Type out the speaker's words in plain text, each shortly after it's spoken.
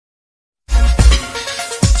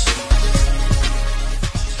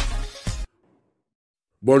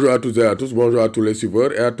Bonjour à toutes et à tous, bonjour à tous les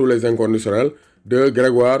suiveurs et à tous les inconditionnels de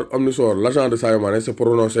Grégoire Omnisor. L'agent de Sadio Mané s'est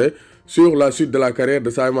prononcé sur la suite de la carrière de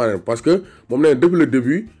Sadio Mané parce que depuis le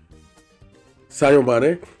début, Sadio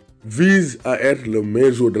Mané vise à être le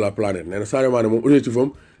meilleur joueur de la planète. Sadio Mané, mon objectif,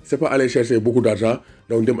 c'est pas aller chercher beaucoup d'argent,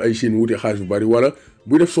 donc dem ay Chine wuti xaalis bu bari wala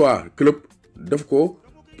bu def soit club def ko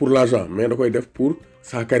pour l'argent, mais da koy def pour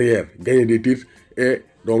sa carrière, gagner des titres et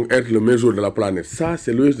donc être le meilleur joueur de la planète. Ça,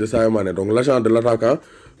 c'est l'objectif de Sadio Mané. Donc l'agent de l'attaquant,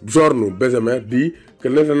 Bjorn Bezemer, dit que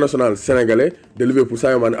l'international sénégalais de Liverpool,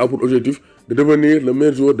 Sadio Mané, a pour objectif de devenir le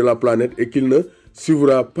meilleur joueur de la planète et qu'il ne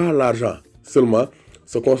suivra pas l'argent seulement,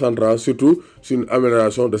 se concentrant surtout sur une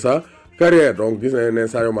amélioration de sa carrière. Donc,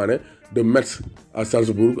 Sadio Mané de Metz à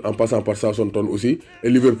Salzbourg, en passant par Southampton aussi, et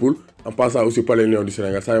Liverpool, en passant aussi par les Lions du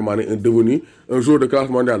Sénégal, Sadio Mané est devenu un joueur de classe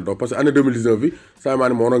mondiale. Donc, parce que l'année 2019, Sadio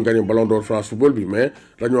Mané a gagné le Ballon d'Or France Football, mais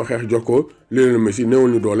nous avons Lionel Messi,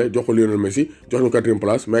 Lionel Messi, nous avons 4e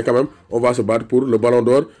place, mais quand même, on va se battre pour le Ballon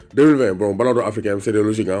d'Or 2020. Bon, Ballon d'Or africain, c'est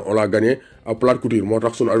logique, hein? On l'a gagné à plat de couture. Mon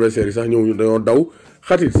son adversaire, nous avons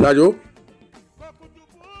Khatit Sadio,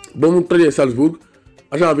 bon, mu Salzbourg,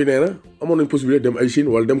 agent bi néna amone une possibilité dem ay Chine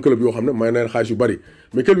wala dem club yo xamné may neen xaliss yu bari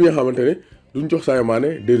mais club yi nga xamantene duñ jox Sadio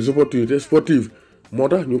Mané des opportunités sportives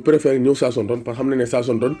motax ñu préférer ñeu Southampton parce que xamné né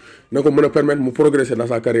Southampton nako mëna permettre mu progresser dans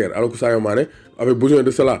sa carrière alors que Sadio Mané avait besoin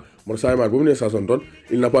de cela. Mon Sadio Mané bu mu né Southampton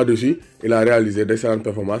il n'a pas déçu, il a réalisé d'excellentes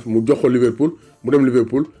performances mu jox ko Liverpool mu dem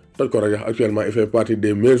Liverpool toj ko rajax. Actuellement il fait partie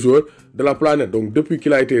des meilleurs joueurs de la planète. Donc depuis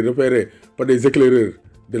qu'il a été repéré par des éclaireurs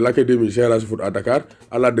de l'Académie Génération Foot à Dakar,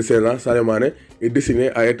 à l'âge de 16 ans, Sadio Mané est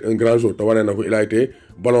destiné à être un grand joueur. Il a été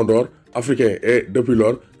Ballon d'Or africain et depuis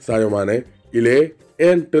lors, Sadio Mané, il est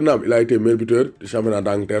intenable. Il a été meilleur buteur du championnat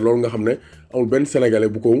d'Angleterre. Lorsque vous savez, il y a un Sénégalais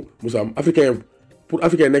beaucoup, africain. Pour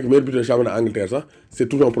Africain, meilleur buteur du championnat d'Angleterre, c'est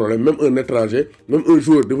toujours un problème. Même un étranger, même un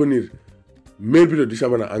joueur devenir meilleur buteur du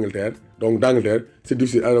championnat d'Angleterre, donc d'Angleterre, c'est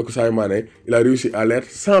difficile. Alors que Sadio Mané, il a réussi à l'être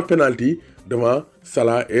sans penalty devant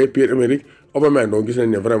Salah et Pierre-Emerick Aubameyang. Donc,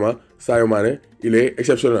 vraiment, Sadio Mané, il est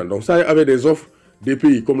exceptionnel. Donc, Sadio avait des offres des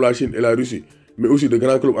pays comme la Chine et la Russie, mais aussi de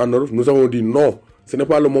grands clubs en Europe. Nous avons dit non, ce n'est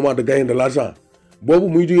pas le moment de gagner de l'argent. Bobu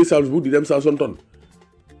muy jógee Salzbourg di dem Southampton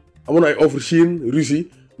amoon ay offre Chine Russie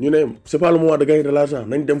ñu ne c'est pas le moment de gagner de l'argent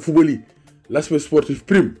nañ dem football yi l'aspect sportif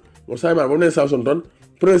prime. Bon Sadio Mané ba mu nee Southampton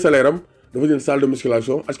premier salaire am dafa jël salle de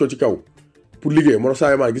musculation aj ko ci kaw pour liggéey moo tax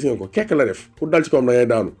Sadio Mané gis ngeen ko kekk la def pour dal ci kawam da ngay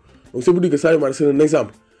daanu. Donc c'est pour dire que Sadio Mané c'est un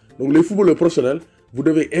exemple. Donc les footballeurs professionnels, vous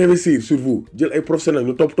devez investir sur vous. Jël ay professionnels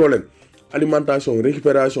ñu top leen alimentation,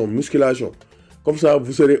 récupération, musculation. Comme ça,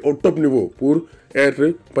 vous serez au top niveau pour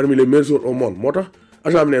être parmi les meilleurs joueurs au monde.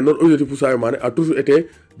 Notre objectif pour Sadio Mané a toujours été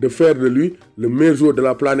de faire de lui le meilleur joueur de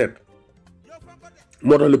la planète.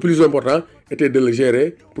 Le plus important était de le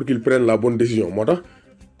gérer pour qu'il prenne la bonne décision.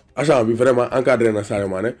 Agent bi vraiment encadré na Sadio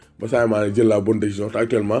Mané ba Sadio Mané jël la bonne décision.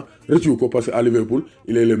 Actuellement rëccu ko parce qu'à Liverpool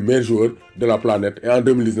il est le meilleur joueur de la planète et en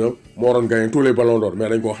 2019 moo waroon gagné tous les ballons d'or mais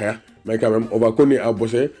dañ ko xeex mais quand même on va continuer à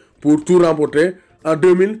bosser pour tout remporter en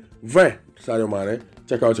 2020. Sadio Mané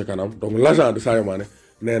ca kaw ca kanam. Donc l'agent de Sadio Mané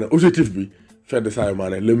nee na objectif bi faire de Sadio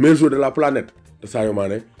Mané le meilleur joueur de la planète. De Sadio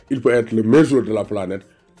Mané il peut être le meilleur joueur de la planète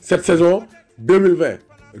cette saison 2020.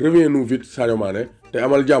 Reviens-nous vite Sadio Mané te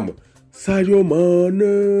amal jàmm. Sadio Mané,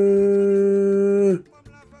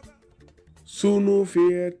 sunu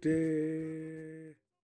fierté.